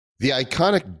The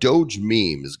iconic Doge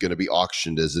meme is going to be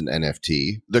auctioned as an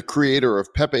NFT. The creator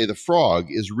of Pepe the Frog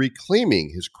is reclaiming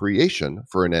his creation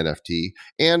for an NFT,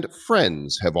 and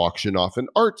friends have auctioned off an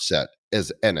art set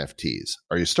as NFTs.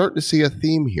 Are you starting to see a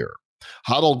theme here?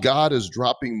 Hodl God is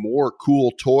dropping more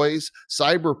cool toys,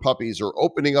 cyber puppies are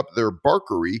opening up their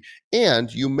barkery,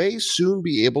 and you may soon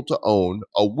be able to own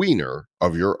a wiener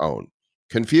of your own.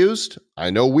 Confused? I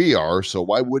know we are, so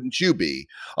why wouldn't you be?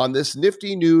 On this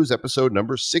Nifty News episode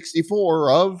number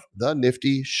 64 of The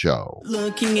Nifty Show.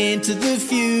 Looking into the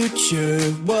future,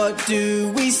 what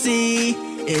do we see?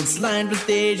 It's lined with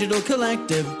digital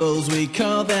collectibles, we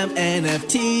call them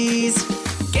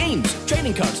NFTs. Games,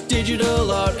 trading cards, digital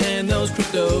art, and those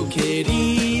crypto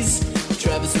kitties.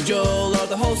 Travis and Joel are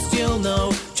the hosts, you'll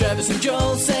know. Travis and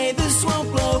Joel say this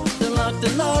won't blow. They're locked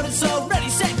and loaded, so ready,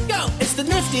 set, go. It's the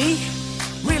Nifty.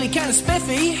 Really kind of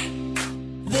spiffy.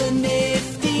 The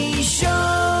Nifty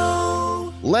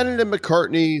Show. Lennon and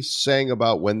McCartney sang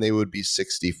about when they would be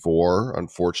 64.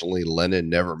 Unfortunately, Lennon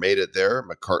never made it there.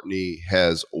 McCartney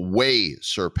has way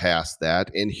surpassed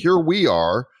that. And here we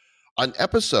are on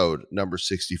episode number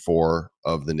 64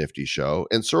 of The Nifty Show.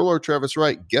 And Sir Lord Travis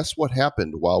Wright, guess what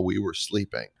happened while we were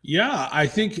sleeping? Yeah, I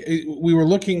think we were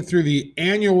looking through the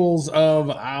annuals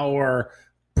of our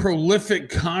prolific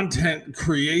content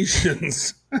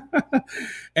creations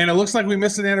and it looks like we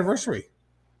missed an anniversary.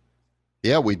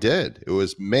 Yeah, we did. It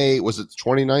was May. Was it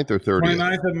 29th or 30th?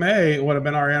 29th of May would have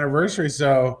been our anniversary.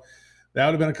 So that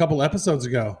would have been a couple episodes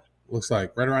ago. Looks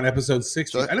like right around episode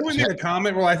 60. I know we made a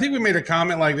comment. Well, I think we made a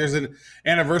comment like there's an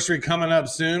anniversary coming up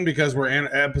soon because we're in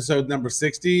episode number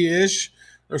 60-ish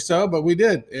or so. But we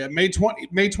did. May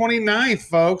 29th,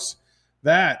 folks.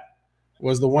 That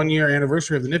was the 1 year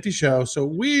anniversary of the Nifty Show. So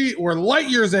we were light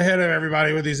years ahead of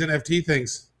everybody with these NFT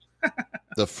things.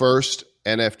 The first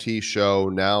NFT show,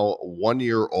 now 1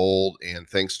 year old. And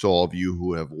thanks to all of you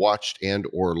who have watched and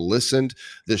or listened.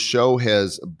 The show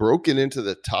has broken into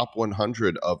the top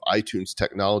 100 of iTunes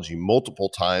technology multiple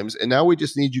times. And now we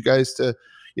just need you guys to,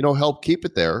 help keep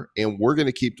it there. And we're going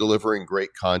to keep delivering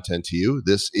great content to you.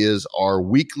 This is our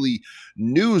weekly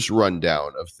news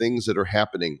rundown of things that are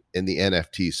happening in the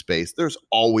NFT space. There's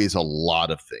always a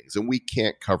lot of things, and we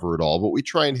can't cover it all, but we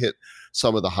try and hit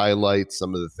some of the highlights,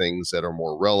 some of the things that are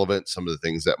more relevant, some of the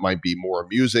things that might be more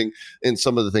amusing, and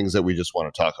some of the things that we just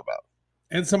want to talk about.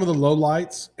 And some of the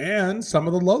lowlights and some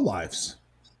of the lowlifes.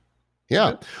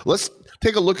 Yeah. Let's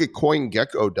take a look at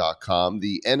CoinGecko.com.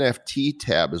 The NFT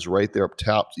tab is right there up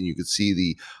top, and you can see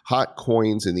the hot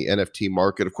coins in the NFT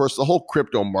market. Of course, the whole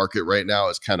crypto market right now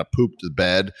is kind of pooped to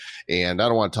bed, and I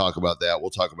don't want to talk about that. We'll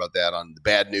talk about that on the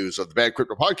Bad News of the Bad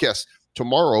Crypto Podcast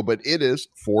tomorrow, but it is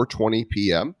 4:20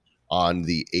 p.m. on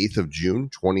the 8th of June,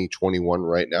 2021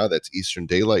 right now. That's Eastern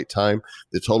Daylight Time.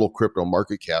 The total crypto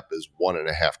market cap is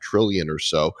 $1.5 trillion or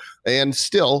so, and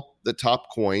still the top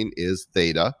coin is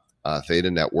Theta. Theta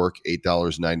Network,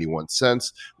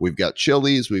 $8.91. We've got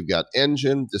Chiliz, we've got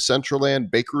Engine,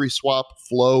 Decentraland, Bakery Swap,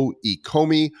 Flow,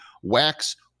 Ecomi,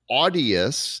 Wax,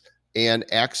 Audius, and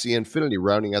Axie Infinity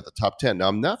rounding out the top 10. Now,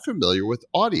 I'm not familiar with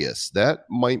Audius. That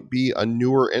might be a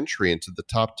newer entry into the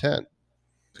top 10.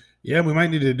 Yeah, we might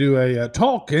need to do a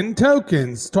talking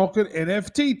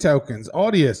NFT tokens.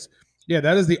 Audius. Yeah,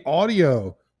 that is the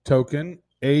audio token,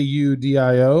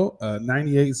 AUDIO,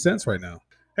 98 cents right now.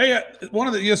 Hey,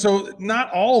 so not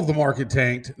all of the market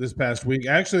tanked this past week.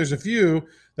 Actually, there's a few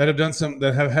that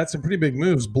have had some pretty big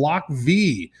moves. Block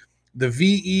V, the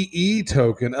VEE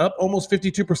token, up almost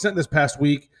 52% this past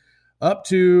week, up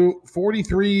to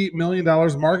 $43 million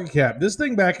market cap. This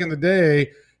thing back in the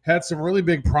day had some really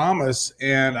big promise,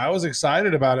 and I was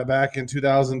excited about it back in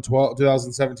 2012,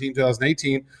 2017,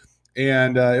 2018.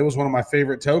 And it was one of my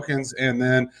favorite tokens. And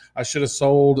then I should have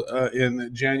sold in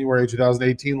January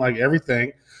 2018, like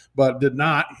everything, but did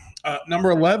not.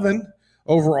 Number 11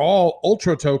 overall,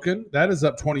 Ultra token, that is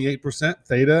up 28%.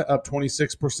 Theta up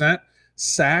 26%.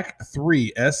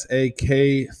 SAK3,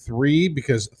 SAK3,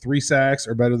 because 3 SAKs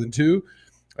are better than 2.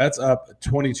 That's up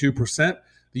 22%.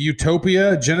 The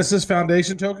Utopia Genesis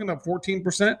Foundation token up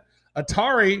 14%.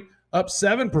 Atari up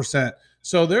 7%.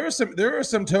 So there are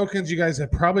some tokens you guys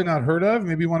have probably not heard of.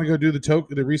 Maybe you want to go do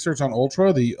the research on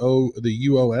Ultra, the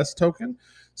UOS token,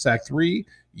 SAK3,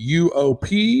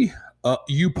 UOP,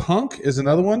 UPunk is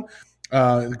another one.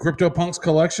 The CryptoPunks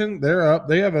collection, they're up.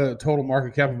 They have a total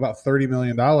market cap of about $30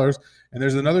 million. And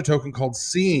there's another token called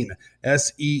SEEN,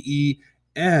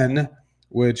 SEEN,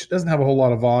 which doesn't have a whole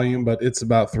lot of volume, but it's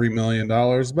about $3 million.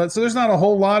 But so there's not a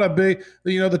whole lot of big,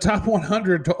 the top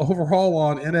 100 overall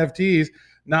on NFTs.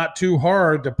 Not too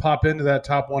hard to pop into that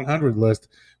top 100 list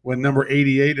when number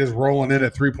 88 is rolling in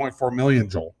at 3.4 million,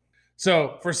 Joel.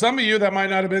 So for some of you, that might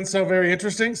not have been so very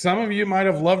interesting. Some of you might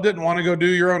have loved it and want to go do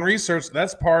your own research.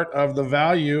 That's part of the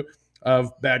value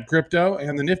of Bad Crypto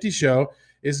and the Nifty Show,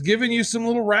 is giving you some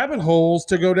little rabbit holes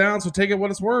to go down. So take it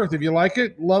what it's worth. If you like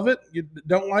it, love it. You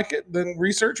don't like it, then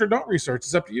research or don't research.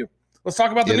 It's up to you. Let's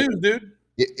talk about the news, dude.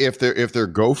 If they're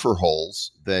gopher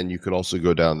holes, then you could also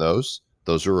go down those.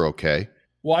 Those are okay.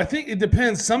 Well, I think it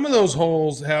depends. Some of those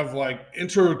holes have like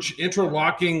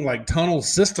interlocking like tunnel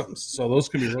systems, so those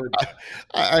can be really bad.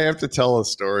 I have to tell a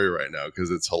story right now because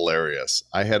it's hilarious.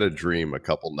 I had a dream a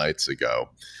couple nights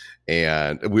ago,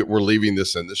 and we're leaving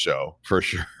this in the show for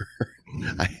sure.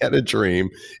 I had a dream,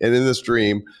 and in this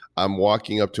dream, I'm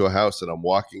walking up to a house and I'm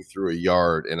walking through a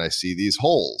yard and I see these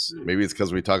holes. Maybe it's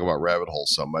because we talk about rabbit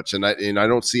holes so much, and I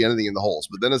don't see anything in the holes.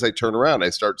 But then as I turn around, I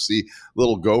start to see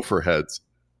little gopher heads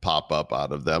pop up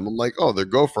out of them. I'm like, oh, they're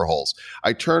gopher holes.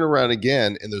 I turn around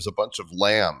again and there's a bunch of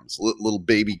lambs, little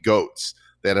baby goats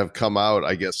that have come out,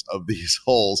 I guess, of these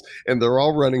holes, and they're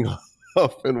all running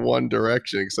off in one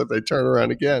direction, except I turn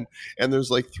around again and there's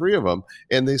like 3 of them,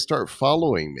 and they start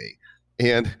following me.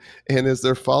 And as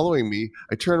they're following me,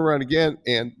 I turn around again,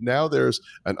 and now there's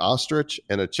an ostrich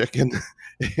and a chicken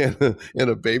and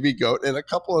a baby goat and a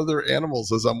couple other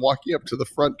animals as I'm walking up to the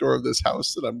front door of this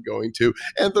house that I'm going to,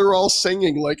 and they're all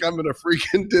singing like I'm in a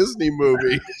freaking Disney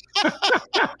movie.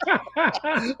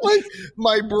 Like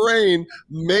my brain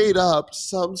made up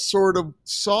some sort of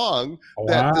song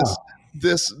that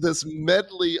this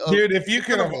medley of, dude, if you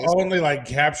could have only like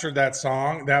captured that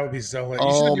song, that would be so like,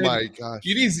 oh my gosh,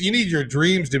 you need your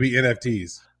dreams to be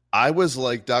NFTs. I was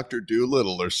like Dr.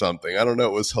 Doolittle or something. I don't know.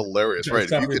 It was hilarious, right?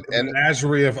 If you could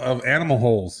menagerie of animal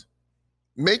holes,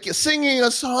 make it singing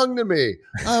a song to me.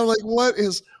 I'm like, what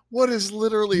is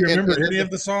literally? Do you remember any of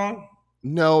the song?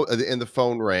 No, and the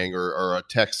phone rang or a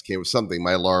text came with something.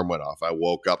 My alarm went off. I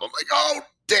woke up. I'm like, oh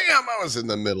damn! I was in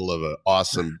the middle of an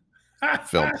awesome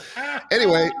film.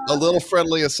 Anyway, a little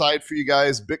friendly aside for you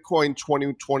guys. Bitcoin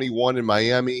 2021 in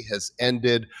Miami has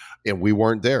ended, and we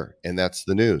weren't there, and that's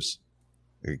the news.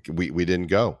 We didn't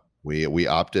go. We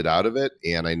opted out of it,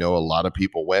 and I know a lot of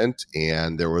people went,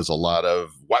 and there was a lot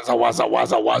of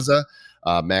waza.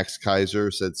 Max Kaiser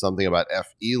said something about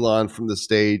F Elon from the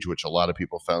stage, which a lot of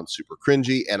people found super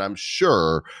cringy, and I'm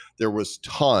sure there was a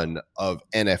ton of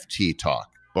NFT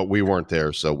talk, but we weren't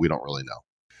there, so we don't really know.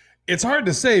 It's hard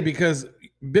to say because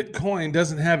Bitcoin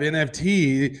doesn't have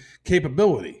NFT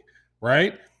capability,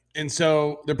 right? And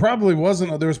so there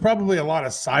was probably a lot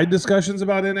of side discussions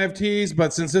about NFTs,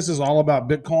 but since this is all about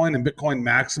Bitcoin and Bitcoin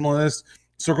maximalists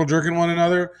circle jerking one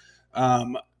another,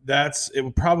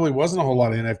 it probably wasn't a whole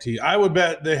lot of NFT. I would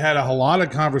bet they had a lot of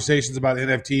conversations about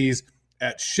NFTs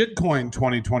at Shitcoin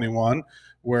 2021,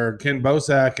 where Ken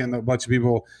Bosak and a bunch of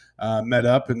people met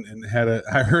up and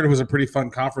I heard it was a pretty fun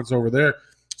conference over there.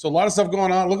 So a lot of stuff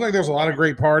going on. It looked like there's a lot of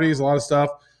great parties, a lot of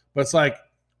stuff. But it's like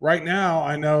right now,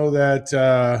 I know that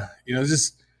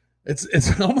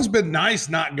it's almost been nice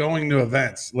not going to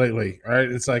events lately, right?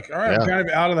 It's like, all right, I'm kind of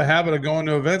out of the habit of going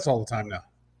to events all the time now.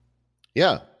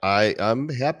 Yeah, I'm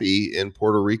happy in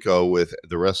Puerto Rico with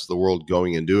the rest of the world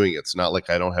going and doing it. It's not like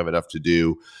I don't have enough to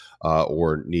do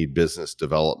or need business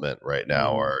development right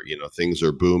now, or things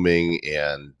are booming,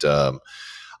 and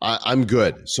I'm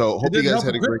good. So hope you guys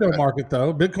had a great crypto market,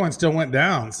 though. Bitcoin still went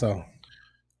down. So,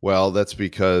 well, that's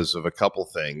because of a couple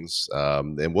things,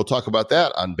 and we'll talk about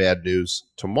that on Bad News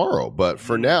tomorrow. But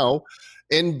for now,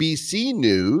 NBC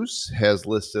News has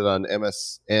listed on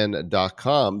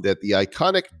MSN.com that the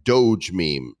iconic Doge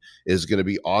meme is going to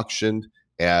be auctioned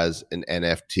as an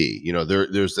NFT.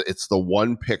 It's the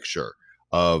one picture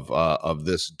of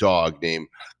this dog named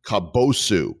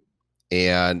Kabosu.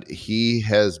 And he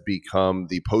has become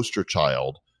the poster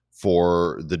child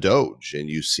for the Doge. And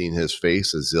you've seen his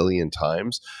face a zillion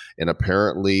times. And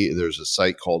apparently there's a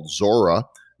site called Zora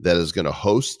that is going to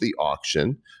host the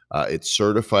auction. It's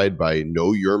certified by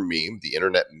Know Your Meme, the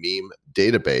internet meme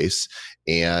database.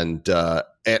 And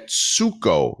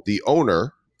Atsuko, the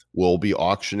owner, will be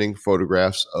auctioning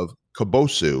photographs of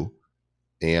Kabosu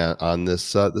and on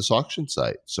this auction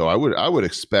site. So I would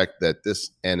expect that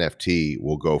this NFT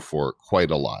will go for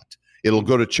quite a lot. It'll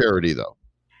go to charity though.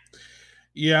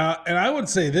 Yeah, and I would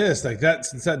say this, like that,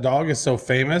 since that dog is so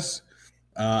famous,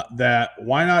 that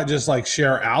why not just like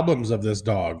share albums of this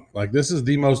dog? Like this is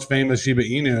the most famous Shiba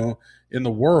Inu in the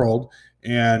world,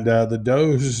 and the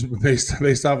Doge is based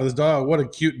off of this dog. What a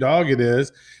cute dog it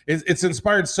is. It's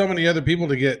inspired so many other people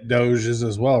to get Doges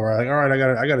as well, right? Like, all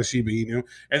right, I got a Shiba Inu,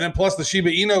 and then plus the Shiba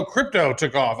Inu crypto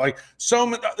took off. Like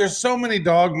there's so many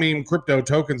dog meme crypto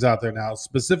tokens out there now,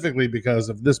 specifically because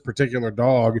of this particular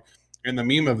dog and the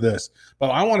meme of this.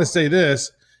 But I want to say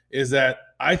this is that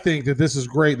I think that this is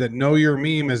great that Know Your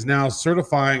Meme is now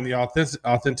certifying the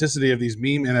authenticity of these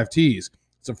meme NFTs.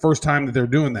 It's the first time that they're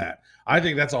doing that. I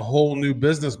think that's a whole new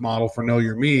business model for Know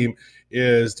Your Meme,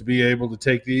 is to be able to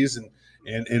take these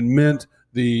and mint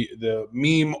the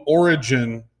meme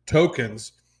origin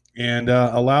tokens and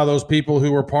allow those people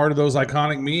who were part of those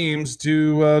iconic memes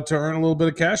to earn a little bit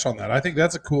of cash on that. I think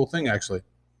that's a cool thing, actually.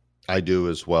 I do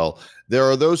as well. There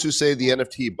are those who say the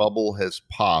NFT bubble has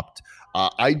popped.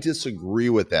 I disagree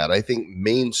with that. I think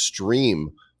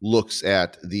mainstream looks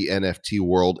at the NFT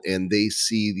world and they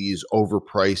see these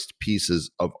overpriced pieces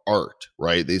of art,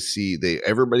 right?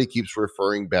 Everybody keeps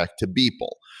referring back to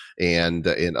Beeple and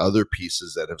other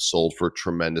pieces that have sold for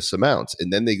tremendous amounts.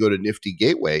 And then they go to Nifty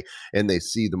Gateway and they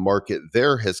see the market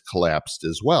there has collapsed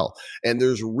as well. And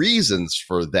there's reasons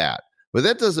for that. But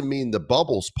that doesn't mean the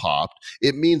bubble's popped.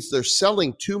 It means they're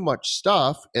selling too much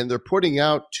stuff and they're putting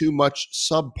out too much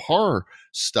subpar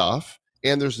stuff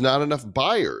and there's not enough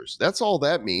buyers. That's all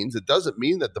that means. It doesn't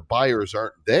mean that the buyers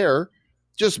aren't there.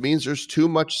 It just means there's too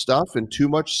much stuff and too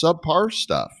much subpar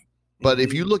stuff. But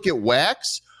if you look at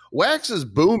wax is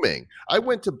booming. I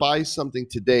went to buy something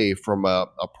today from a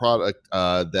product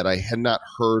that I had not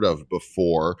heard of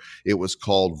before. It was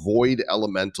called Void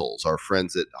Elementals. Our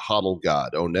friends at Hodl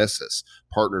God, Onesis,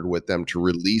 partnered with them to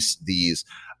release these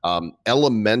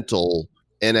elemental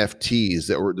NFTs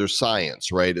they're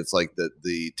science, right? It's like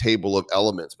the table of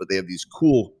elements, but they have these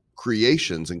cool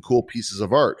creations and cool pieces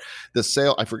of art.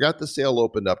 I forgot the sale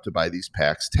opened up to buy these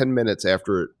packs. 10 minutes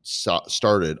after it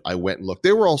started, I went and looked.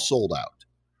 They were all sold out.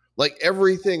 Like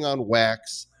everything on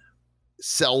wax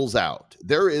sells out.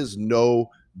 There is no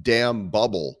damn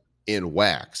bubble in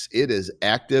wax. It is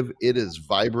active. It is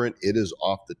vibrant. It is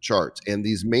off the charts. And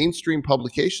these mainstream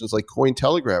publications like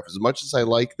Cointelegraph, as much as I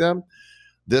like them,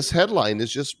 this headline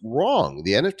is just wrong.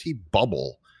 The NFT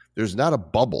bubble, there's not a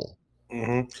bubble.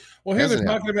 Mm-hmm. Well, here they're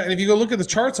talking about, and if you go look at the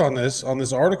charts on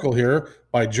this article here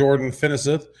by Jordan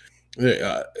Finiseth,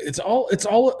 it's all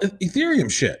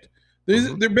Ethereum shit.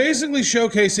 They're basically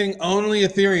showcasing only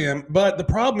Ethereum, but the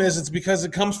problem is it's because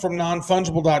it comes from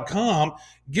nonfungible.com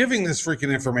giving this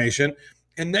freaking information,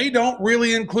 and they don't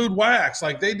really include wax.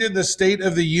 Like they did the State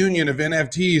of the Union of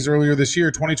NFTs earlier this year,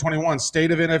 2021,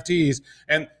 State of NFTs,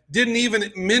 and didn't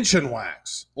even mention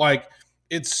wax. Like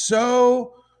it's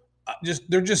so...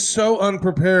 they're just so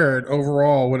unprepared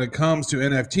overall when it comes to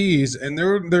NFTs, and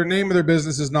their name of their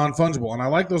business is non-fungible. And I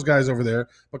like those guys over there,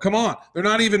 but come on, they're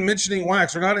not even mentioning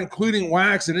wax. They're not including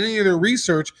wax in any of their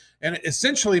research, and it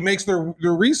essentially makes their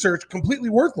research completely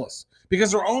worthless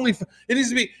because it needs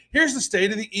to be, here's the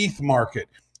state of the ETH market.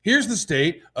 Here's the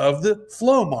state of the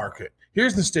flow market.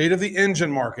 Here's the state of the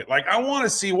engine market. Like, I want to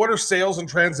see what are sales and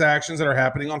transactions that are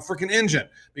happening on freaking engine,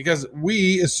 because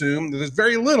we assume that there's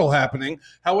very little happening.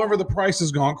 However, the price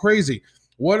has gone crazy.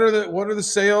 What are the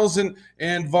sales and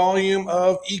volume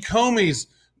of Ecomi's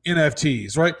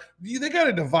NFTs, right? They got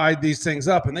to divide these things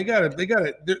up, and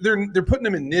they're putting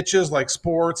them in niches like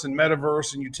sports and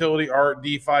metaverse and utility art,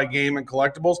 DeFi, game, and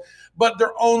collectibles, but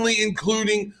they're only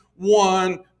including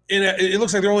one. It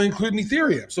looks like they're only including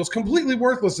Ethereum. So it's completely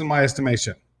worthless in my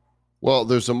estimation. Well,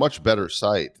 there's a much better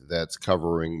site that's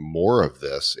covering more of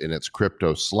this, and it's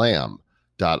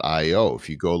CryptoSlam.io. If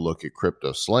you go look at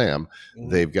CryptoSlam,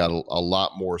 they've got a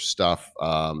lot more stuff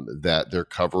that they're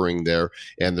covering there,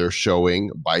 and they're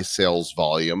showing by sales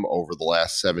volume over the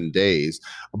last 7 days.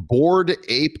 Bored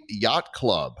Ape Yacht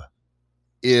Club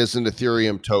is an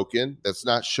Ethereum token that's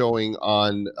not showing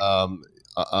on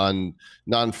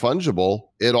non-fungible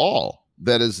at all.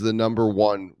 That is the number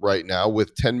one right now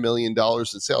with $10 million in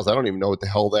sales. I don't even know what the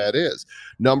hell that is.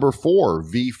 Number 4,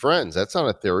 VFriends. That's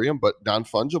on Ethereum, but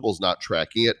non-fungible is not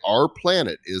tracking it. Our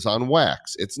Planet is on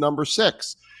Wax. It's number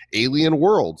 6. Alien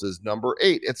Worlds is number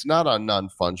 8. It's not on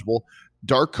non-fungible.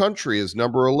 Dark Country is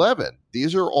number 11.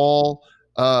 These are all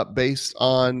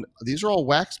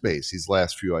wax based, these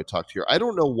last few I talked here. I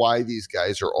don't know why these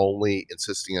guys are only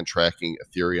insisting on tracking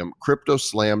Ethereum.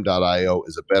 CryptoSlam.io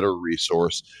is a better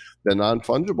resource than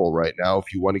non-fungible right now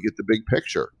if you want to get the big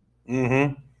picture.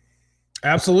 Mm-hmm.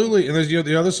 Absolutely. And there's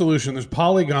the other solution. There's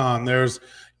Polygon. There's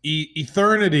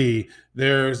Eternity.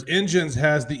 There's Engines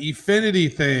has the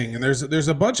Efinity thing, and there's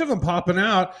a bunch of them popping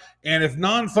out. And if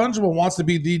non-fungible wants to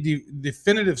be the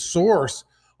definitive source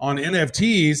on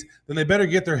NFTs, then they better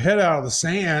get their head out of the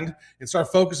sand and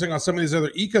start focusing on some of these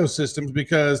other ecosystems,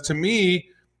 because to me,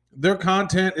 their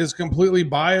content is completely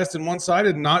biased and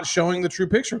one-sided, not showing the true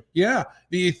picture. Yeah,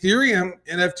 the Ethereum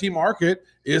NFT market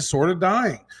is sort of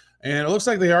dying. And it looks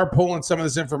like they are pulling some of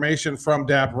this information from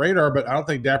DApp Radar, but I don't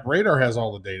think DApp Radar has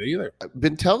all the data either. I've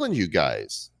been telling you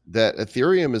guys, that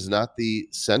Ethereum is not the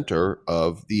center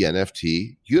of the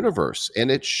NFT universe, and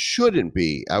it shouldn't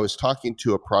be. I was talking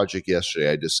to a project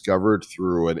yesterday I discovered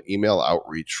through an email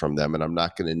outreach from them, and I'm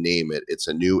not going to name it. It's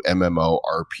a new MMO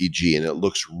RPG, and it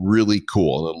looks really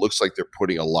cool, and it looks like they're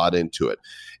putting a lot into it.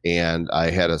 And I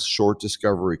had a short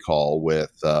discovery call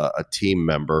with a team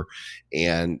member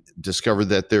and discovered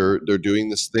that they're doing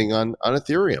this thing on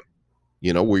Ethereum,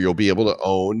 where you'll be able to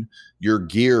own your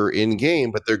gear in game,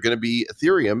 but they're going to be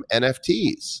Ethereum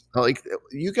NFTs. Like,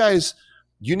 you guys,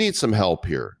 you need some help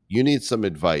here. You need some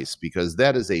advice, because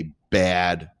that is a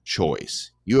bad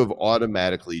choice. You have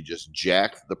automatically just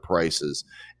jacked the prices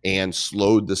and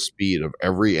slowed the speed of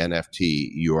every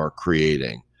NFT you are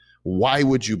creating. Why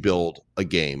would you build a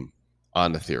game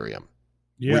on Ethereum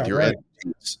with your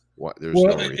NFTs? There's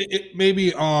no reason. It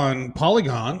maybe on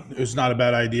Polygon is not a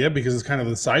bad idea, because it's kind of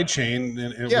the side chain.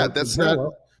 And that's not.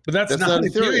 But that's not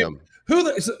Ethereum.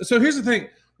 So here's the thing: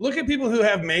 look at people who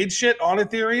have made shit on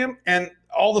Ethereum, and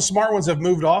all the smart ones have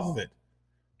moved off of it,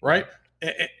 right?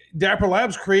 Dapper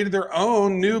Labs created their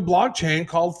own new blockchain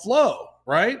called Flow,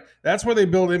 right? That's where they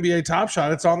build NBA Top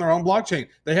Shot. It's on their own blockchain.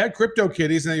 They had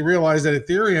CryptoKitties, and they realized that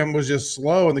Ethereum was just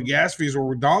slow, and the gas fees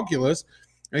were redonkulous,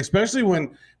 and especially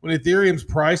when Ethereum's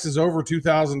price is over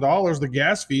 $2,000, the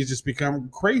gas fees just become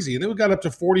crazy. And then we got up to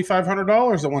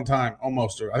 $4,500 at one time,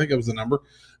 almost. I think that was the number.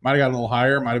 Might have gotten a little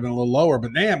higher, might have been a little lower.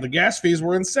 But damn, the gas fees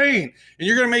were insane. And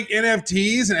you're going to make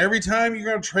NFTs, and every time you're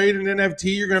going to trade an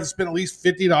NFT, you're going to have to spend at least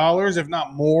 $50, if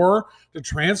not more, to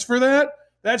transfer that.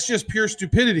 That's just pure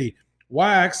stupidity.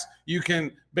 Wax, you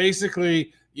can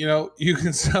basically, you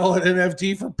can sell an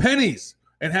NFT for pennies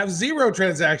and have zero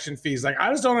transaction fees. Like, I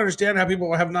just don't understand how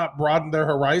people have not broadened their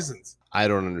horizons. I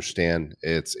don't understand.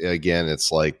 It's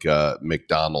like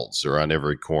McDonald's are on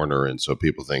every corner, and so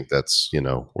people think that's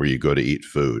where you go to eat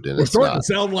food. And we're starting to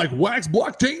sound like Wax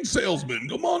blockchain salesmen.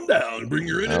 Come on down, bring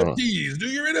your NFTs, do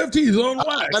your NFTs on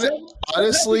Wax.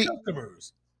 Honestly,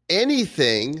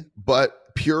 anything but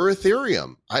pure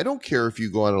Ethereum. I don't care if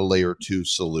you go on a layer 2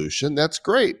 solution. That's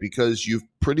great, because you've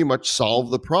pretty much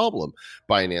solved the problem.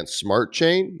 Binance Smart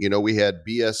Chain, we had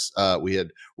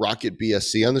Rocket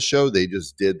BSC on the show. They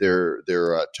just did their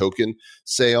token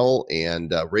sale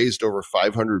and raised over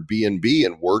 500 BNB,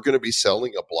 and we're going to be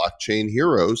selling a Blockchain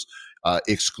Heroes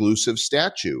exclusive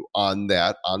statue on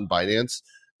Binance,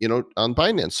 on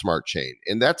Binance Smart Chain,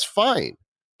 and that's fine.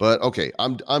 But okay,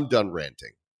 I'm done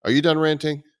ranting. Are you done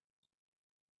ranting?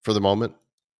 For the moment?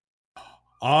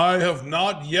 I have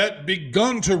not yet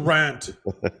begun to rant.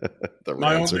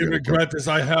 My only regret is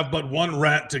I have but one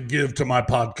rant to give to my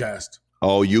podcast.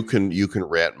 Oh, you can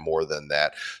rant more than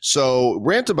that. So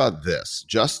rant about this.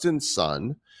 Justin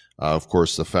Sun, of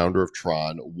course, the founder of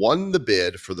Tron, won the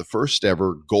bid for the first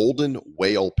ever Golden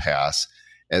Whale Pass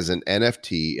as an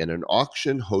NFT in an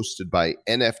auction hosted by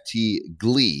NFT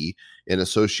Glee in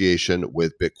association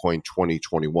with Bitcoin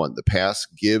 2021. The pass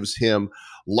gives him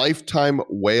lifetime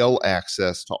whale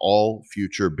access to all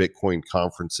future Bitcoin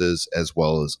conferences, as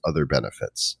well as other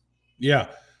benefits. Yeah,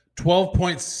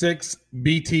 12.6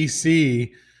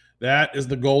 BTC. That is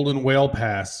the Golden Whale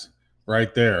Pass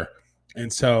right there.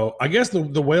 And so I guess the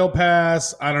Whale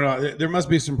Pass, I don't know, there must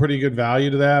be some pretty good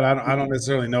value to that. I don't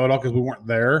necessarily know it all because we weren't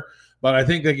there. But I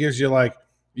think that gives you like,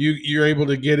 you're able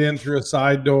to get in through a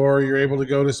side door. You're able to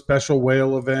go to special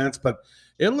whale events. But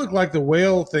it looked like the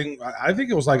whale thing, I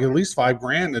think it was like at least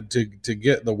 $5,000 to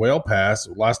get the Whale Pass.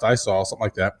 Last I saw, something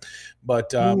like that.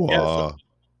 But So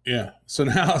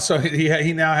now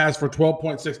he now has for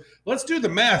 12.6. Let's do the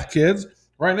math, kids.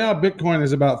 Right now, Bitcoin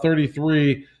is about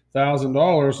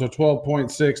 $33,000. So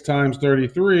 12.6 times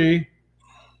 33.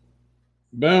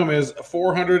 Boom, is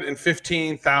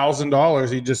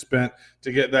 $415,000 he just spent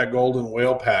to get that Golden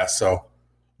Whale Pass. So,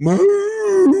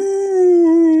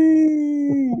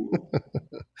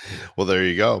 well, there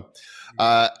you go.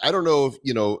 I don't know if,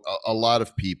 a lot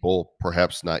of people,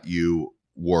 perhaps not you,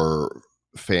 were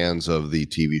fans of the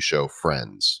TV show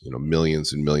Friends.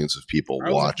 Millions and millions of people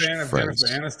watch Friends.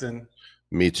 Jennifer Aniston.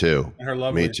 Me too. And her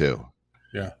loveliness. Me too.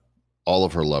 Yeah. All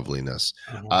of her loveliness.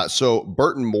 So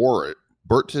Burton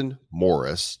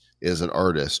Morris is an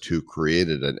artist who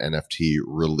created an NFT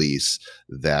release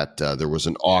that there was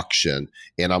an auction,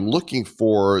 and I'm looking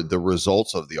for the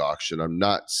results of the auction. I'm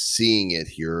not seeing it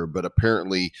here, but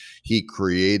apparently he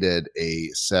created a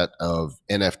set of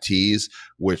NFTs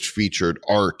which featured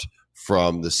art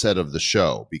from the set of the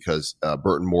show, because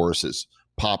Burton Morris's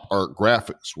pop art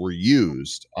graphics were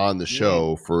used on the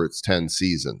show for its 10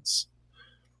 seasons.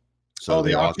 So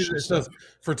the auction says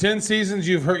for 10 seasons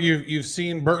you've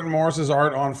seen Burton Morris's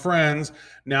art on Friends.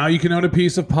 Now you can own a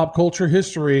piece of pop culture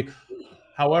history.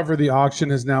 However, the auction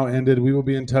has now ended. We will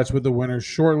be in touch with the winners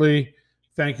shortly.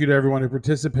 Thank you to everyone who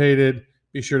participated.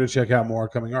 Be sure to check out more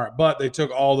coming art. But they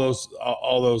took all those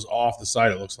off the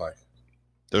site, it looks like.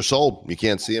 They're sold. You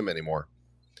can't see them anymore.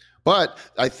 But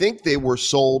I think they were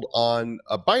sold on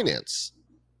Binance.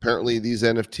 Apparently, these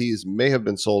NFTs may have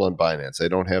been sold on Binance. I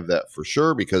don't have that for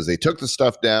sure because they took the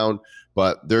stuff down.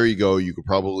 But there you go. You could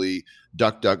probably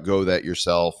DuckDuckGo that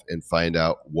yourself and find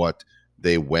out what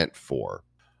they went for.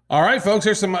 All right, folks,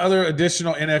 here's some other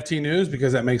additional NFT news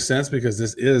because that makes sense because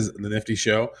this is the Nifty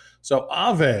Show. So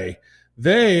Aave,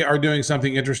 they are doing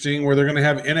something interesting where they're going to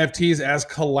have NFTs as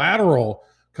collateral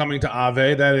coming to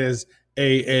Aave. That is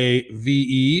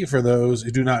AAVE for those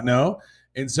who do not know.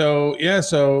 And so,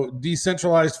 so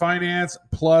decentralized finance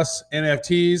plus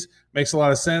NFTs makes a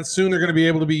lot of sense. Soon they're going to be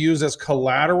able to be used as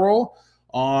collateral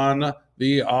on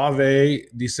the Aave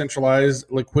decentralized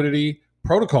liquidity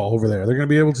protocol over there. They're going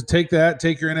to be able to take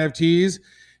your NFTs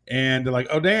and they're like,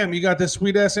 oh, damn, you got this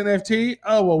sweet ass NFT.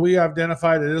 Oh, well, we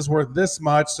identified it is worth this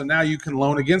much. So now you can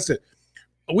loan against it.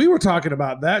 We were talking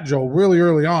about that, Joel, really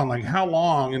early on, like how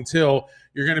long until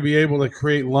you're going to be able to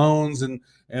create loans and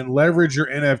leverage your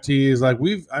NFTs. Like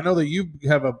I know that you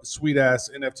have a sweet ass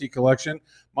NFT collection.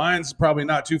 Mine's probably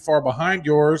not too far behind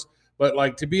yours, but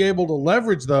like to be able to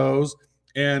leverage those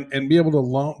and be able to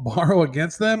borrow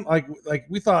against them. Like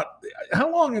we thought,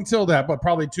 how long until that? But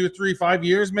probably 2, 3, 5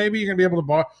 years, maybe you're going to be able to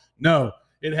borrow. No,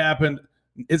 it happened.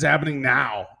 It's happening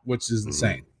now, which is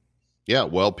insane. Yeah,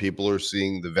 well, people are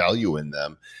seeing the value in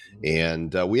them,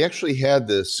 and we actually had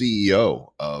the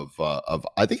CEO of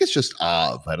I think it's just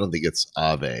Av. I don't think it's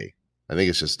Aave. I think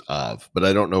it's just Av, but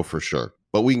I don't know for sure.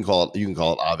 But you can call it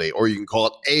Aave, or you can call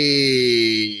it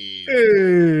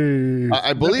A.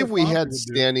 I believe we had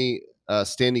Stanley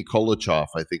Kolochov,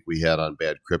 I think we had on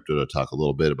Bad Crypto to talk a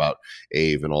little bit about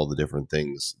Aave and all the different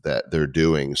things that they're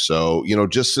doing. So,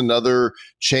 just another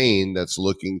chain that's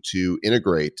looking to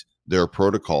integrate their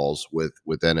protocols with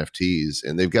NFTs,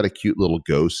 and they've got a cute little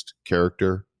ghost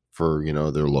character for,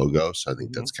 their logo. So I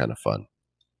think that's kind of fun.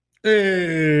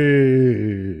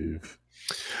 Aave.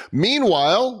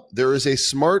 Meanwhile, there is a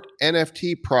smart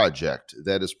NFT project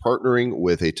that is partnering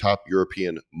with a top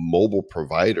European mobile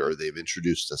provider. They've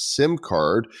introduced a SIM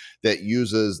card that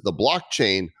uses the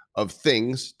blockchain of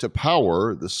things to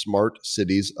power the smart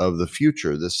cities of the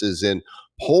future. This is in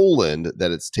Poland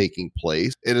that it's taking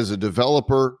place. It is a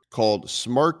developer called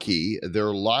SmartKey.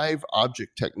 Their live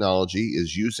object technology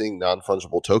is using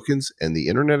non-fungible tokens and the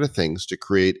Internet of Things to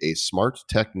create a smart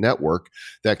tech network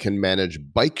that can manage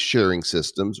bike sharing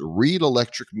systems, read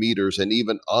electric meters, and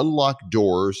even unlock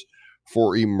doors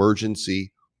for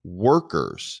emergency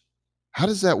workers. How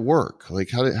does that work?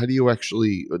 Like, how do you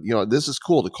actually, this is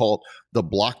cool to call it the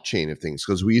blockchain of things,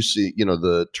 because we used to,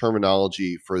 the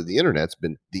terminology for the internet's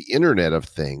been the Internet of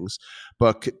Things,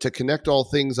 but to connect all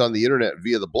things on the internet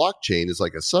via the blockchain is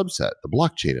like a subset, the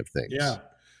blockchain of things. Yeah.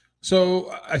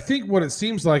 So I think what it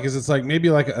seems like is it's like maybe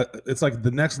it's like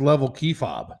the next level key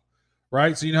fob,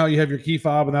 right? So you know how you have your key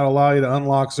fob and that'll allow you to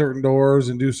unlock certain doors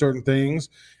and do certain things.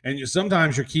 And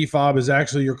sometimes your key fob is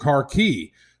actually your car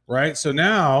key, right? So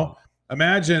now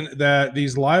imagine that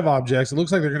these live objects, it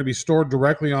looks like they're going to be stored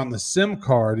directly on the SIM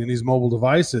card in these mobile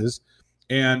devices.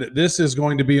 And this is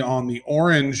going to be on the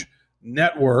Orange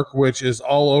network, which is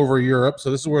all over Europe.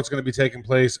 So this is where it's going to be taking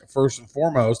place first and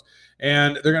foremost.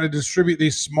 And they're going to distribute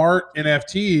these smart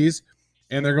NFTs,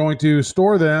 and they're going to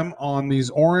store them on these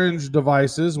Orange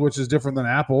devices, which is different than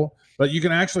Apple. But you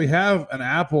can actually have an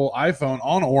Apple iPhone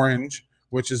on Orange,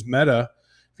 which is Meta,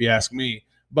 if you ask me.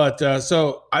 But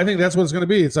so I think that's what it's going to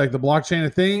be. It's like the blockchain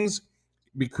of things,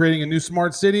 be creating a new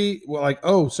smart city.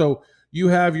 Well, so you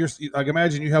have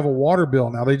imagine you have a water bill.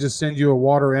 Now they just send you a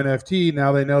water NFT.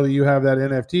 Now they know that you have that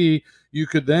NFT. You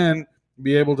could then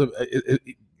be able to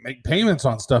make payments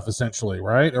on stuff essentially,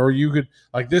 right? Or you could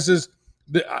it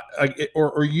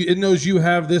knows you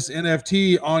have this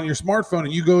NFT on your smartphone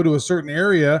and you go to a certain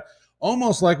area,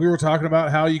 almost like we were talking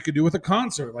about how you could do with a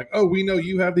concert. Like, oh, we know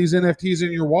you have these NFTs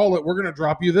in your wallet. We're going to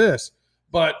drop you this.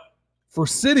 But for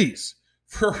cities,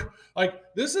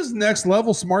 this is next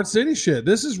level smart city shit.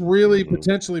 This is really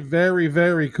potentially very,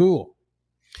 very cool.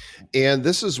 And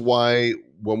this is why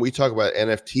when we talk about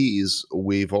NFTs,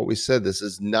 we've always said this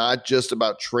is not just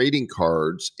about trading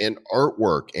cards and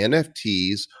artwork.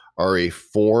 NFTs are a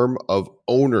form of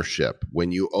ownership.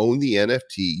 When you own the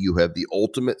NFT, you have the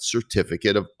ultimate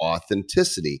certificate of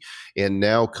authenticity. And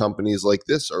now companies like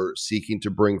this are seeking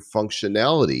to bring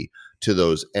functionality to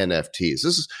those NFTs. This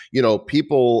is,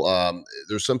 people,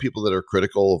 there's some people that are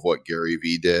critical of what Gary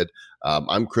Vee did.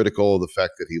 I'm critical of the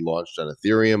fact that he launched on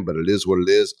Ethereum, but it is what it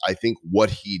is. I think what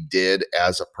he did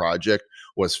as a project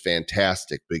was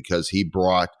fantastic because he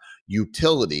brought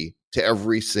utility to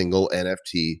every single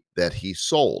NFT that he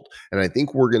sold. And I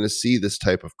think we're going to see this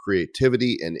type of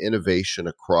creativity and innovation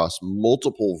across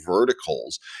multiple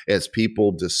verticals as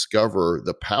people discover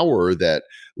the power that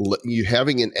you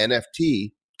having an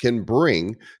NFT can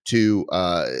bring to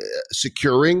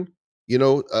securing,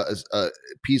 a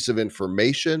piece of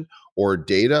information or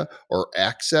data or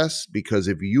access, because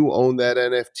if you own that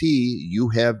NFT, you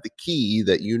have the key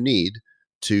that you need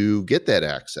to get that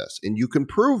access, and you can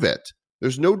prove it.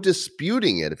 There's no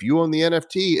disputing it. If you own the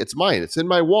NFT, it's mine. It's in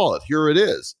my wallet. Here it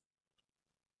is.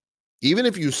 Even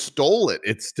if you stole it,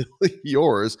 it's still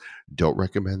yours. Don't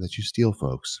recommend that you steal,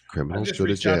 folks. Criminals go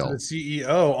to jail. I just reached out to the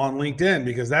CEO on LinkedIn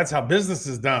because that's how business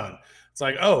is done. It's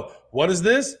like, oh, what is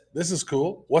this? This is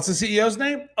cool. What's the CEO's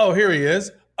name? Oh, here he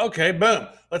is. Okay, boom.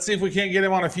 Let's see if we can't get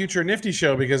him on a future Nifty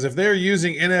show, because if they're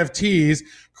using NFTs,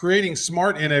 creating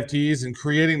smart NFTs and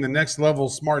creating the next level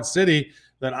smart city,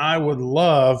 then I would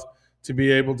love to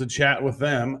be able to chat with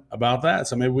them about that.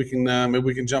 So maybe we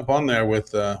can jump on there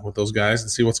with those guys and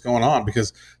see what's going on,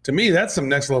 because to me, that's some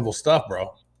next level stuff,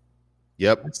 bro.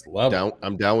 Yep.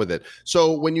 I'm down with it.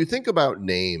 So when you think about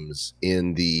names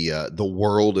in the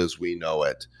world as we know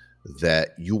it that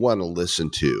you want to listen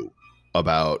to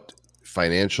about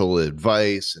financial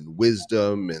advice and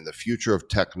wisdom and the future of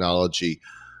technology,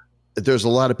 there's a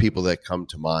lot of people that come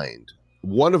to mind.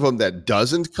 One of them that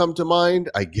doesn't come to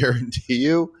mind, I guarantee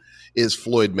you, is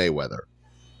Floyd Mayweather.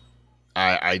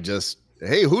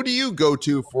 Hey, who do you go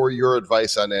to for your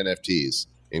advice on NFTs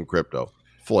in crypto?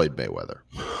 Floyd Mayweather.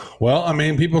 Well, I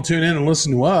mean, people tune in and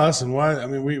listen to us,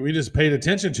 and we just paid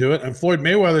attention to it. And Floyd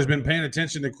Mayweather's been paying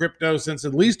attention to crypto since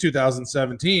at least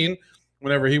 2017,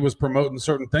 whenever he was promoting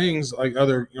certain things like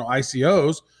other,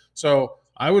 ICOs. So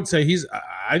I would say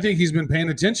I think he's been paying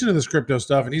attention to this crypto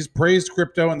stuff, and he's praised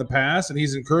crypto in the past, and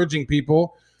he's encouraging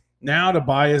people now to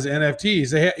buy his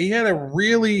NFTs. He had a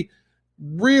really,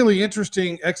 really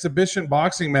interesting exhibition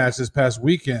boxing match this past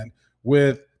weekend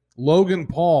with Logan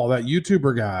Paul, that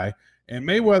YouTuber guy, and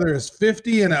Mayweather is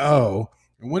 50-0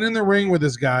 and went in the ring with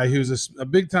this guy who's a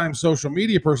big-time social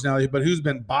media personality, but who's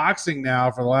been boxing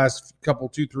now for the last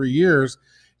 2-3 years.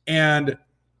 And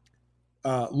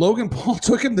Logan Paul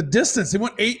took him the distance. He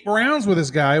went 8 rounds with this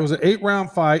guy. It was an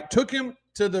 8-round fight, took him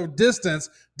to the distance,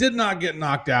 did not get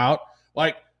knocked out.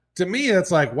 Like, to me,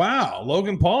 it's like, wow,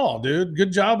 Logan Paul, dude,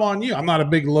 good job on you. I'm not a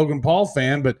big Logan Paul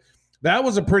fan, but that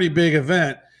was a pretty big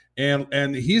event.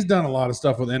 And he's done a lot of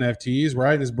stuff with NFTs,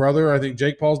 right? His brother, I think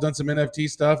Jake Paul's done some NFT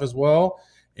stuff as well.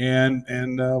 And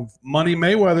Money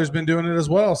Mayweather's been doing it as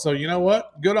well. So you know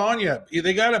what? Good on you.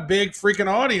 They got a big freaking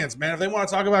audience, man. If they want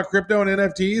to talk about crypto and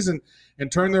NFTs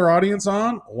and turn their audience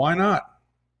on, why not?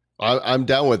 I'm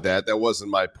down with that. That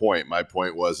wasn't my point. My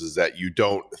point is that you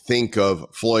don't think of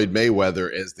Floyd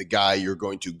Mayweather as the guy you're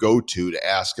going to go to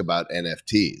ask about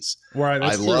NFTs. Right.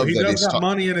 That's true. He does got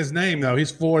money in his name, though.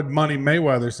 He's Floyd Money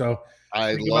Mayweather. So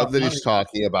I love that he's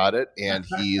talking about it, and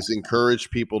he's encouraged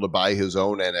people to buy his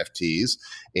own NFTs.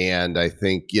 And I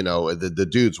think, the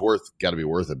dude's got to be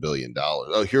worth $1 billion.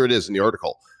 Oh, here it is in the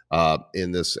article.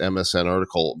 In this MSN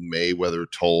article, Mayweather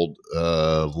told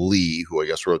Lee, who I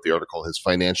guess wrote the article, his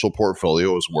financial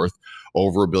portfolio is worth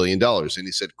over $1 billion. And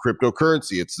he said,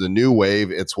 cryptocurrency, it's the new wave.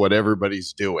 It's what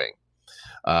everybody's doing.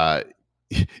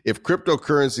 If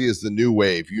cryptocurrency is the new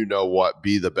wave, you know what?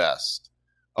 Be the best.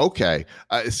 Okay.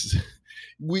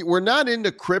 We're not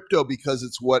into crypto because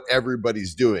it's what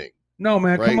everybody's doing. No,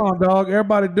 man. Right? Come on, dog.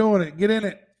 Everybody doing it. Get in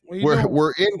it.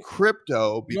 We're in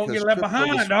crypto because you don't get left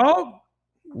behind, dog.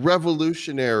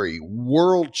 Revolutionary,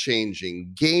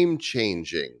 world-changing,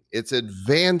 game-changing. It's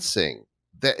advancing.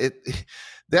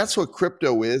 That's what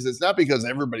crypto is. It's not because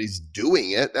everybody's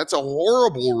doing it. That's a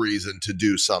horrible reason to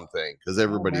do something, because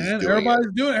everybody's doing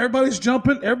it. Everybody's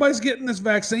jumping. Everybody's getting this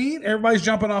vaccine. Everybody's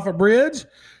jumping off a bridge.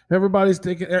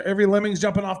 Every lemming's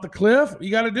jumping off the cliff.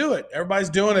 You got to do it. Everybody's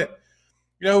doing it.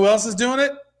 You know who else is doing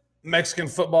it? Mexican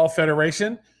Football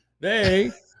Federation. So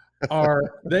I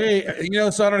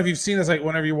don't know if you've seen this, like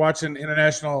whenever you're watching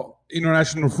international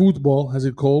football, as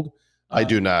it's called. I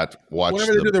do not watch.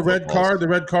 Whenever they do the red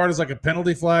card is like a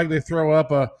penalty flag. They throw up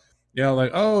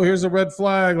here's a red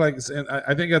flag. Like, and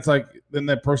I think that's like, then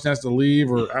that person has to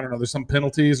leave, or I don't know, there's some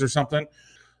penalties or something.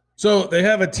 So they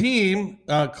have a team,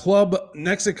 Club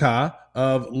Mexica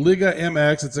of Liga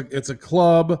MX. It's a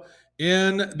club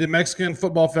in the Mexican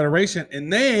Football Federation,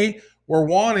 and they were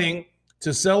wanting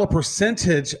to sell a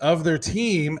percentage of their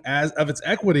team of its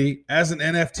equity as an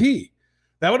NFT.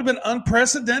 That would have been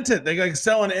unprecedented. They like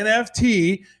sell an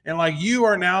NFT and like you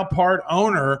are now part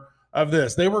owner of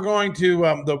this. They were going to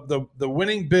the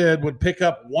winning bid would pick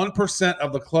up 1%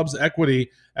 of the club's equity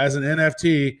as an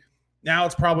NFT. Now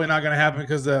it's probably not going to happen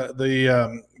because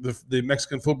the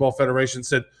Mexican Football Federation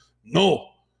said no,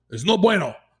 it's no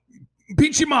bueno,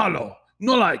 pinche malo,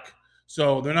 no like.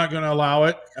 So they're not going to allow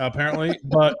it apparently.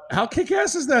 But how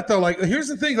kick-ass is that though? Like, here's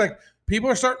the thing: like people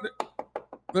are starting.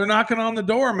 They're knocking on the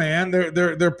door, man.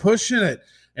 They're pushing it,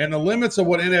 and the limits of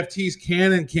what NFTs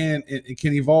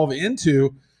can evolve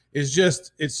into is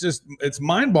it's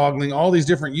mind-boggling. All these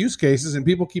different use cases, and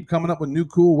people keep coming up with new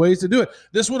cool ways to do it.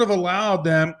 This would have allowed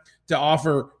them to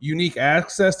offer unique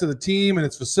access to the team and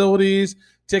its facilities,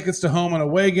 tickets to home and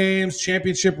away games,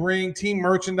 championship ring, team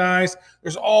merchandise.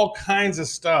 There's all kinds of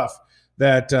stuff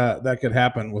that could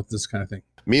happen with this kind of thing.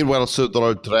 Meanwhile,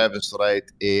 Travis Wright,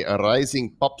 a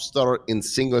rising pop star and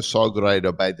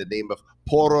singer-songwriter by the name of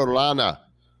Porolana,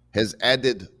 has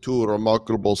added to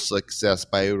remarkable success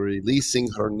by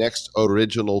releasing her next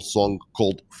original song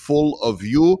called Full of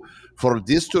You for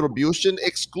distribution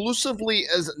exclusively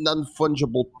as a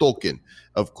non-fungible token.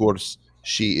 Of course,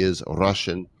 she is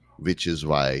Russian, which is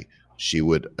why she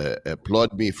would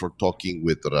applaud me for talking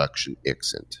with the Russian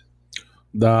accent.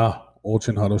 Da,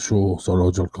 очень хорошо,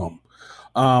 сорочком.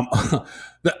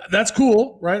 That's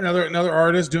cool, right? Another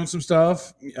artist doing some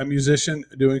stuff, a musician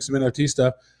doing some NFT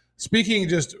stuff. Speaking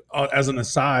just as an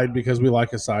aside, because we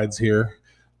like asides here,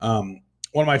 one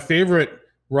of my favorite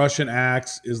Russian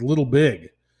acts is Little Big.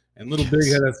 And Little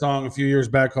Big had that song a few years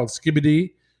back called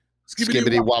Skibbity.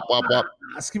 Skibbity wop wop wop.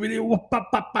 Skibbity wop wop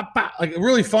wop wop. Like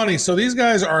really funny. So these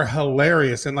guys are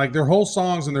hilarious, and like their whole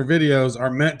songs and their videos are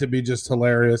meant to be just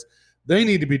hilarious. They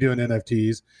need to be doing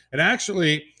NFTs. And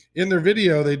actually, in their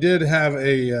video, they did have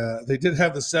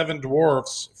the 7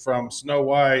 dwarfs from Snow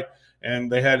White,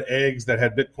 and they had eggs that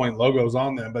had Bitcoin logos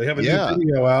on them. But they have a new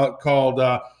video out called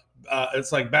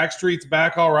it's like Backstreet's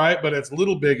Back All Right, but it's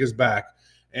Little Big is Back.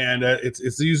 And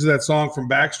it's the use of that song from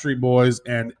Backstreet Boys,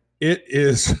 and it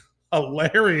is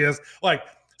hilarious, like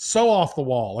so off the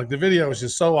wall. Like the video is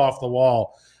just so off the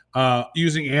wall,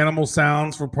 using animal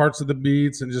sounds for parts of the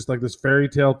beats and just like this fairy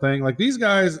tale thing. Like these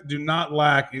guys do not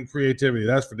lack in creativity.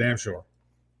 That's for damn sure.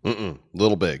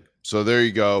 Little Big. So there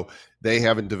you go. They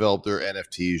haven't developed their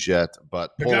NFTs yet,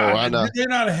 but Polarana. Did they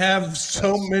not have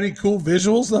so many cool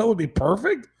visuals? That would be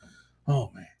perfect.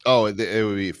 Oh man. Oh, it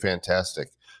would be fantastic.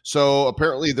 So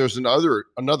apparently there's another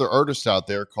artist out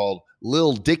there called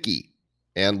Lil Dicky,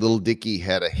 and Lil Dicky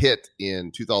had a hit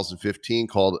in 2015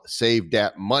 called Save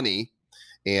Dat Money.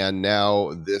 And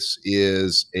now this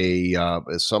is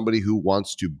somebody who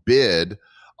wants to bid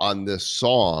on this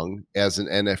song as an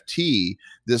NFT.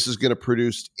 This is going to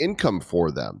produce income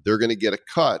for them. They're going to get a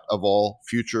cut of all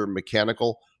future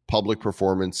mechanical, public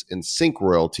performance, and sync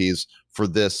royalties for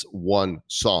this one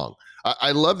song.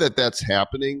 I love that that's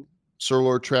happening, Sir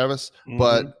Lord Travis,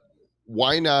 but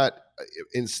why not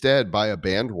instead buy a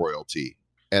band royalty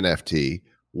NFT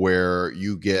where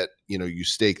you get, you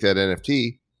stake that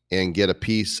NFT and get a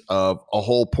piece of a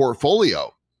whole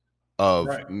portfolio of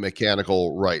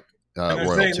mechanical royalties.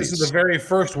 Saying this is the very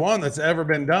first one that's ever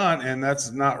been done, and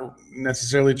that's not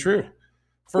necessarily true.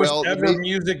 First ever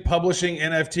music publishing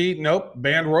NFT, nope,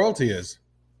 band royalty is.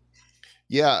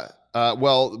 Yeah.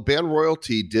 Band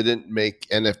royalty didn't make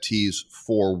NFTs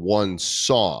for one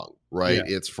song, right?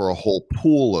 Yeah. It's for a whole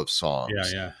pool of songs.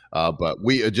 Yeah. But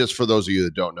we, just for those of you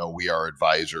that don't know, we are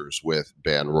advisors with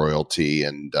band royalty,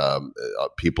 and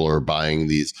people are buying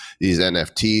these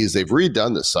NFTs. They've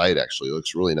redone the site. Actually, it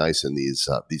looks really nice, and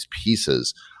these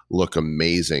pieces look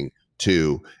amazing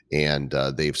too. And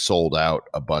they've sold out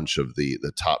a bunch of the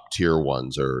top tier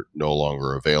ones are no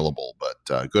longer available.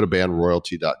 But go to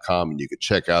bandroyalty.com and you can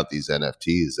check out these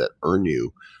NFTs that earn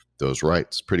you those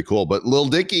rights. Pretty cool. But Lil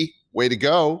Dicky, way to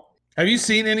go. Have you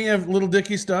seen any of Lil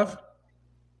Dicky stuff?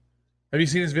 Have you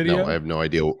seen his video? No, I have no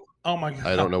idea. Oh my God.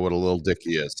 I don't know what a Lil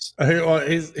Dicky is.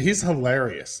 He's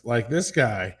hilarious. Like this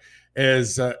guy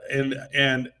is,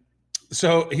 and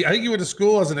so I think he went to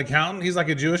school as an accountant. He's like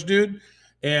a Jewish dude.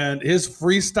 And his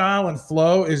freestyle and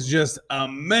flow is just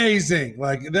amazing.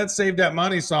 Like that Save That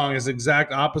Money song is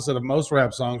exact opposite of most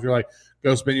rap songs. You're like,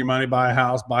 go spend your money, buy a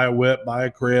house, buy a whip, buy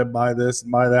a crib, buy this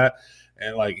and buy that.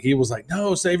 And like, he was like,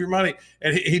 no, save your money.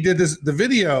 And he did this. The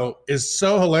video is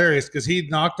so hilarious because he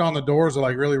knocked on the doors of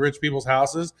like really rich people's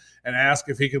houses and asked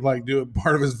if he could like do a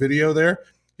part of his video there.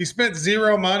 He spent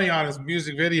zero money on his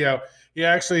music video. He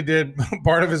actually did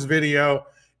part of his video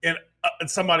in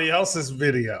somebody else's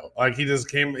video. Like he just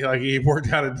came, like he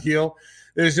worked out a deal.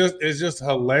 it's just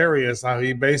hilarious how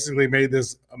he basically made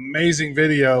this amazing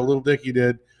video, Little Dicky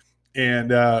did, and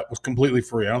was completely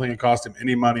free. I don't think it cost him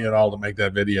any money at all to make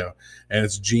that video, and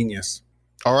it's genius.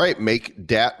 All right, make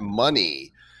that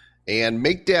money and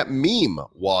make that meme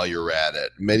while you're at it.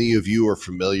 Many of you are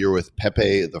familiar with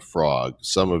Pepe the Frog.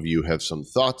 Some of you have some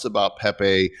thoughts about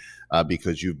Pepe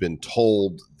because you've been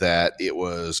told that it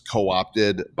was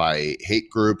co-opted by hate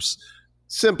groups.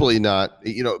 Simply not,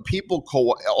 people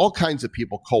all kinds of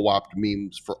people co-opt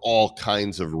memes for all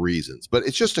kinds of reasons, but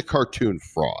it's just a cartoon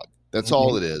frog. That's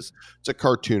all it is. It's a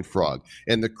cartoon frog.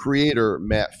 And the creator,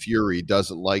 Matt Fury,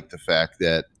 doesn't like the fact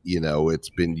that, it's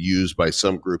been used by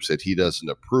some groups that he doesn't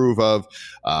approve of.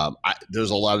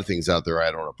 There's a lot of things out there I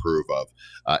don't approve of.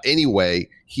 Anyway,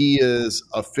 he is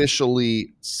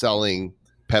officially selling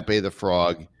Pepe the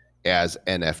Frog as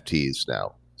NFTs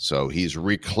now. So he's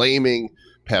reclaiming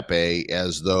Pepe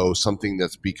as though something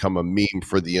that's become a meme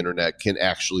for the internet can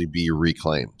actually be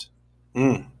reclaimed.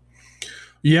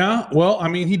 Yeah, well, I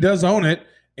mean, he does own it.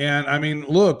 And I mean,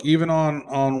 look, even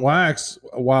on Wax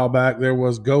a while back, there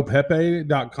was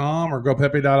gopepe.com or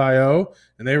gopepe.io,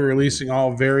 and they were releasing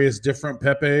all various different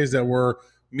Pepes that were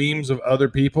memes of other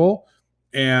people.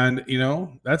 And,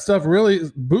 that stuff really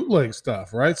is bootleg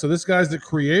stuff, right? So this guy's the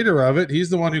creator of it. He's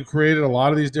the one who created a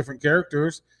lot of these different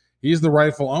characters. He's the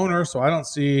rightful owner, so I don't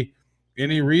see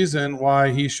any reason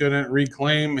why he shouldn't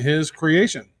reclaim his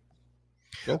creation.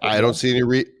 I don't see any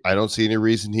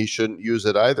reason he shouldn't use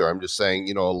it either. I'm just saying,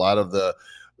 a lot of the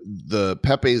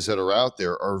Pepes that are out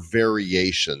there are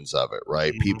variations of it,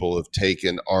 right? Mm-hmm. People have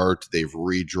taken art, they've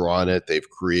redrawn it, they've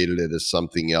created it as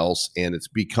something else, and it's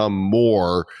become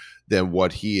more than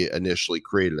what he initially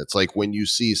created. It's like when you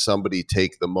see somebody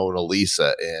take the Mona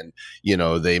Lisa and,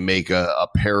 they make a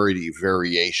parody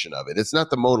variation of it. It's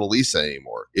not the Mona Lisa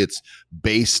anymore. It's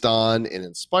based on and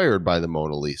inspired by the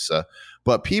Mona Lisa.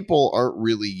 But people aren't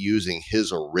really using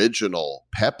his original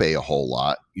Pepe a whole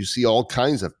lot. You see all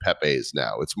kinds of Pepes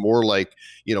now. It's more like,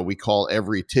 we call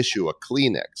every tissue a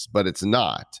Kleenex, but it's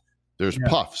not. There's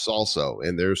Puffs also,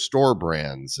 and there's store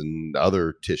brands and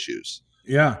other tissues.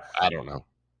 Yeah. I don't know.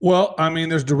 Well, I mean,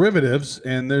 there's derivatives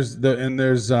and there's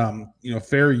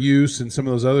fair use and some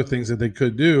of those other things that they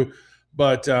could do.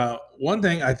 But one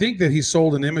thing, I think that he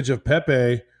sold an image of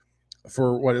Pepe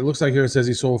for what it looks like here. It says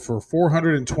he sold for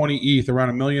 420 ETH, around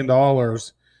 $1 million.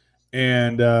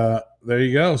 And there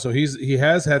you go. So he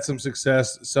has had some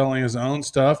success selling his own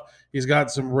stuff. He's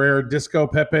got some rare disco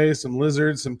Pepe, some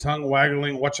lizards, some tongue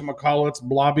waggling, whatchamacallits,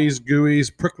 blobbies,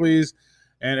 gooeys, pricklies,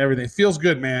 and everything. Feels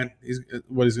good, man.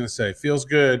 What he's going to say. Feels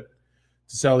good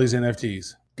to sell these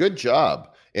NFTs. Good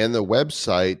job. And the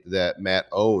website that Matt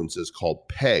owns is called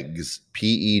Pegs,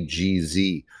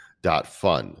 PEGZ.fun.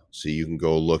 So you can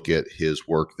go look at his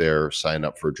work there, sign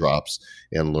up for drops,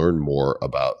 and learn more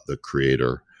about the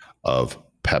creator of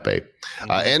Pepe.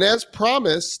 And as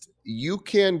promised, you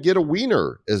can get a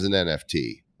wiener as an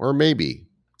NFT, or maybe,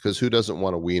 because who doesn't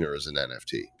want a wiener as an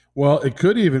NFT? Well, it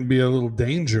could even be a little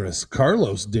dangerous.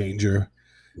 Carlos Danger.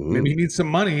 Maybe he needs some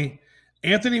money.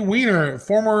 Anthony Weiner,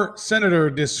 former senator,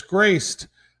 disgraced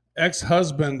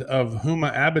ex-husband of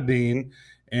Huma Abedin.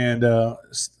 And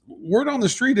word on the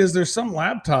street is there's some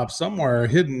laptop somewhere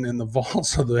hidden in the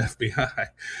vaults of the FBI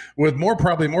with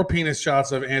probably more penis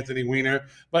shots of Anthony Weiner.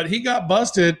 But he got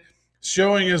busted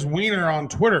showing his wiener on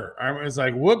Twitter. I was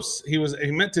like, whoops. He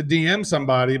meant to DM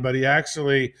somebody, but he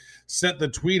actually sent the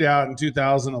tweet out in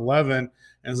 2011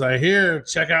 and was like, here,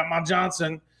 check out my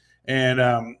Johnson. And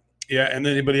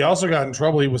but he also got in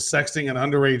trouble. He was sexting an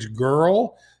underage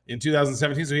girl in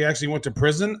 2017. So he actually went to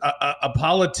prison. A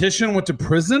politician went to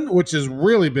prison, which is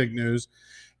really big news.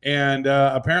 And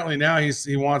apparently now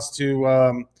he wants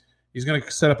to, he's going to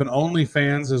set up an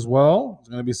OnlyFans as well. He's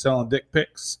going to be selling dick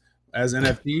pics as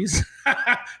NFTs.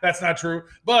 That's not true.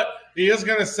 But he is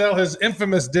going to sell his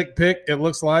infamous dick pic, it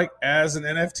looks like, as an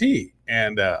NFT.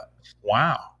 And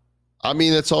wow. I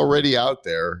mean, it's already out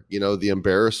there. The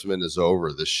embarrassment is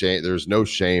over. The shame, there's no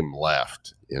shame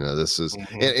left. This is,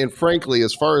 and frankly,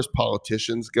 as far as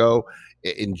politicians go,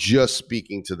 in just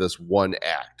speaking to this one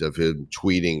act of him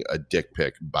tweeting a dick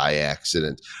pic by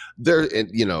accident,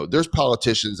 there's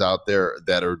politicians out there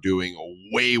that are doing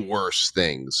way worse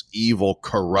things, evil,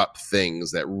 corrupt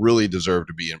things that really deserve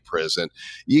to be in prison.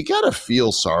 You got to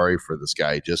feel sorry for this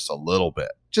guy just a little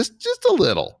bit, just a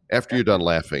little after you're done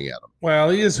laughing at him. Well,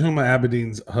 he is Huma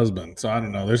Abedin's husband, so I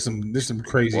don't know. There's some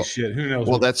crazy shit. Who knows?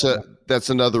 Well, that's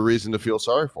another reason to feel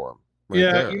sorry for him.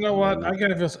 You know what? I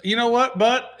kind of feel. You know what?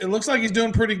 But it looks like he's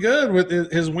doing pretty good with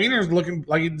his wieners looking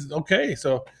like he's okay.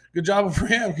 So good job for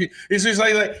him. He's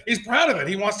like he's proud of it.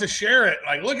 He wants to share it.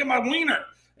 Like, look at my wiener.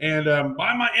 and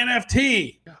buy my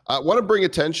NFT. I want to bring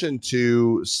attention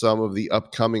to some of the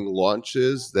upcoming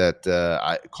launches that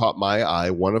caught my eye.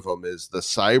 One of them is the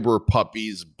Cyber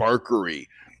Puppies Barkery.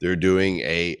 They're doing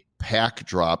a pack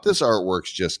drop. This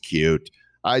artwork's just cute.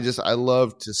 I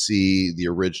love to see the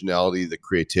originality, the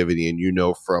creativity,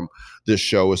 and from this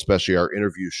show, especially our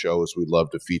interview shows, we love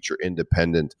to feature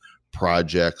independent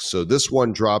projects. So this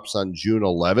one drops on June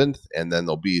 11th, and then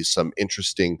there'll be some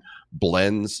interesting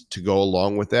blends to go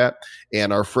along with that.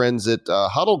 And our friends at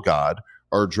Huddle God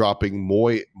are dropping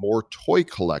more toy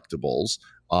collectibles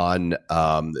on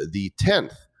the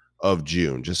 10th of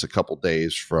June, just a couple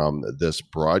days from this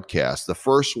broadcast. The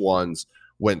first ones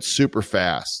went super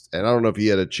fast. And I don't know if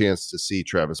you had a chance to see,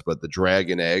 Travis, but the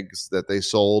dragon eggs that they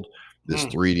sold, this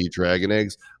 3D dragon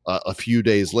eggs, a few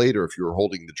days later, if you were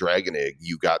holding the dragon egg,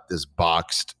 you got this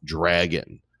boxed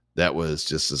dragon. That was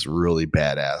just this really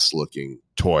badass looking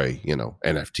toy,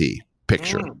 NFT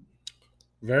picture.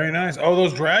 Very nice. Oh,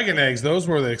 those dragon eggs, those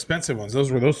were the expensive ones. Those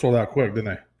sold out quick,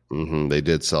 didn't they? They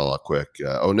did sell out quick.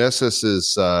 Onassis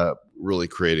is really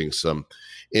creating some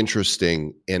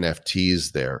interesting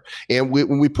NFTs there. And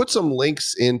when we put some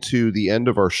links into the end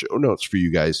of our show notes for you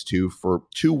guys too, for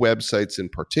two websites in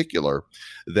particular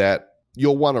that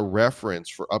you'll want to reference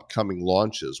for upcoming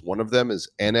launches. One of them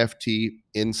is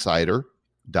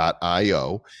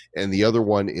nftinsider.io and the other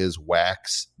one is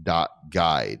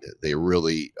wax.guide. They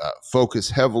really focus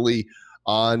heavily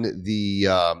on the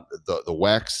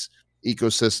wax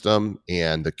ecosystem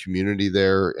and the community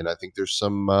there. And I think there's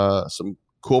some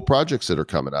cool projects that are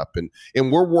coming up, and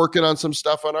we're working on some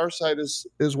stuff on our side as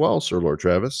well, Sir Lord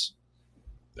Travis.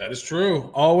 That is true.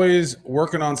 Always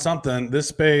working on something. This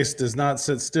space does not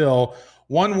sit still.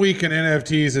 1 week in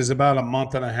NFTs is about a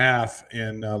month and a half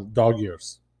in dog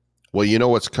years. Well, you know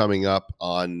what's coming up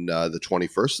on the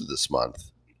 21st of this month.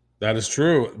 That is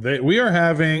true. We are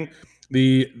having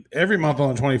every month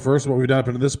on the 21st, what we've done up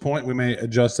to this point. We may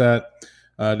adjust that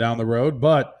down the road,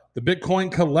 but the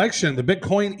Bitcoin collection, the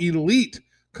Bitcoin Elite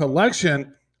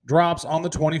collection drops on the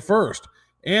 21st.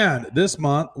 And this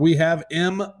month we have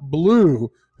M Blue,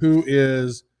 who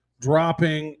is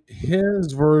dropping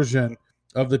his version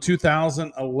of the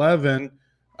 2011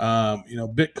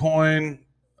 Bitcoin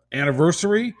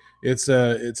anniversary. It's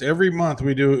every month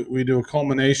we do a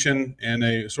culmination and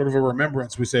a sort of a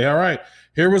remembrance. We say, all right,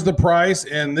 here was the price,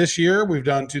 and this year we've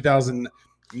done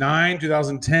 2009,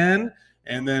 2010,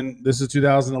 and then this is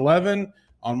 2011.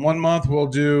 On 1 month, we'll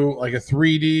do like a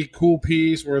 3D cool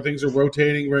piece where things are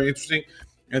rotating, very interesting.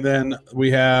 And then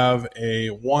we have a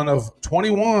one of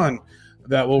 21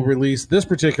 that will release this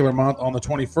particular month on the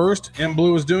 21st. M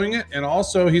Blue is doing it. And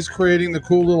also he's creating the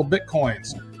cool little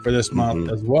Bitcoins for this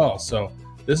month as well. So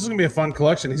this is going to be a fun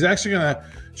collection. He's actually going to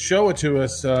show it to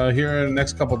us here in the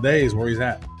next couple of days where he's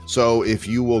at. So if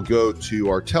you will go to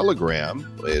our Telegram,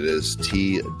 it is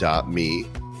t.me/the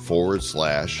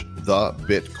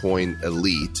Bitcoin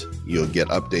Elite. You'll get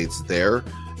updates there.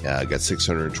 I got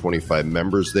 625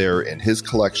 members there, and his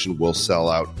collection will sell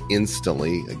out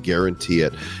instantly. I guarantee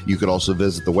it. You can also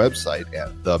visit the website at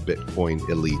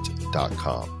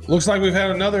thebitcoinelite.com. Looks like we've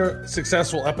had another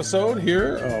successful episode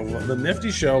here of the Nifty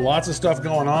Show. Lots of stuff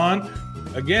going on.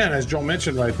 Again, as Joel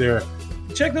mentioned right there,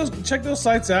 check those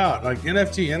sites out, like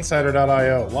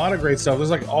nftinsider.io. A lot of great stuff. There's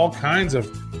like all kinds of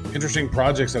interesting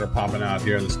projects that are popping out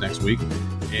here this next week.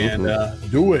 And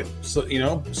do it. So,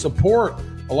 support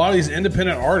a lot of these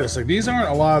independent artists. Like, these aren't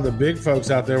a lot of the big folks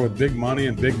out there with big money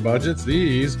and big budgets.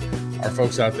 These are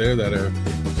folks out there that are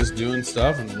just doing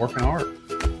stuff and working hard.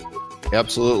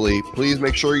 Absolutely. Please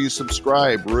make sure you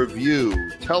subscribe, review,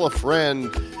 tell a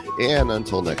friend, and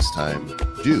until next time,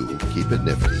 do keep it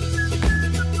nifty.